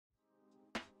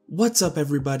What's up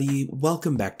everybody,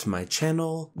 welcome back to my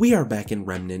channel. We are back in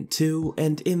Remnant 2,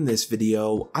 and in this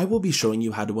video, I will be showing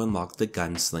you how to unlock the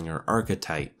Gunslinger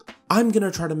Archetype. I'm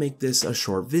gonna try to make this a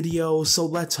short video, so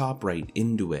let's hop right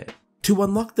into it. To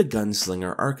unlock the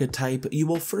Gunslinger Archetype, you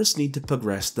will first need to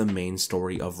progress the main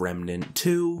story of Remnant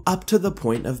 2 up to the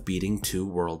point of beating 2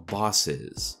 world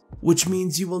bosses. Which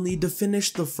means you will need to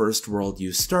finish the first world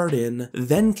you start in,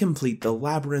 then complete the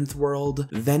Labyrinth world,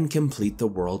 then complete the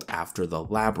world after the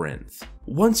Labyrinth.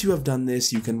 Once you have done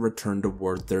this, you can return to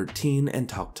Ward 13 and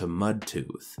talk to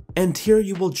Mudtooth. And here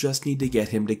you will just need to get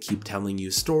him to keep telling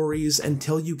you stories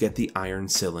until you get the Iron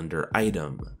Cylinder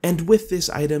item. And with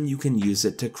this item, you can use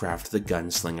it to craft the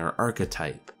Gunslinger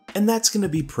Archetype. And that's gonna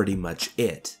be pretty much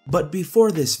it. But before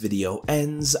this video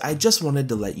ends, I just wanted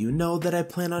to let you know that I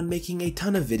plan on making a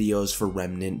ton of videos for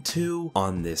Remnant 2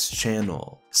 on this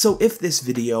channel. So if this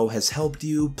video has helped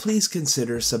you, please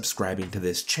consider subscribing to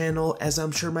this channel, as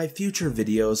I'm sure my future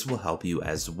videos will help you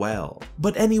as well.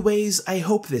 But anyways, I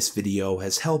hope this video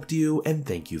has helped you, and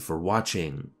thank you for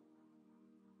watching.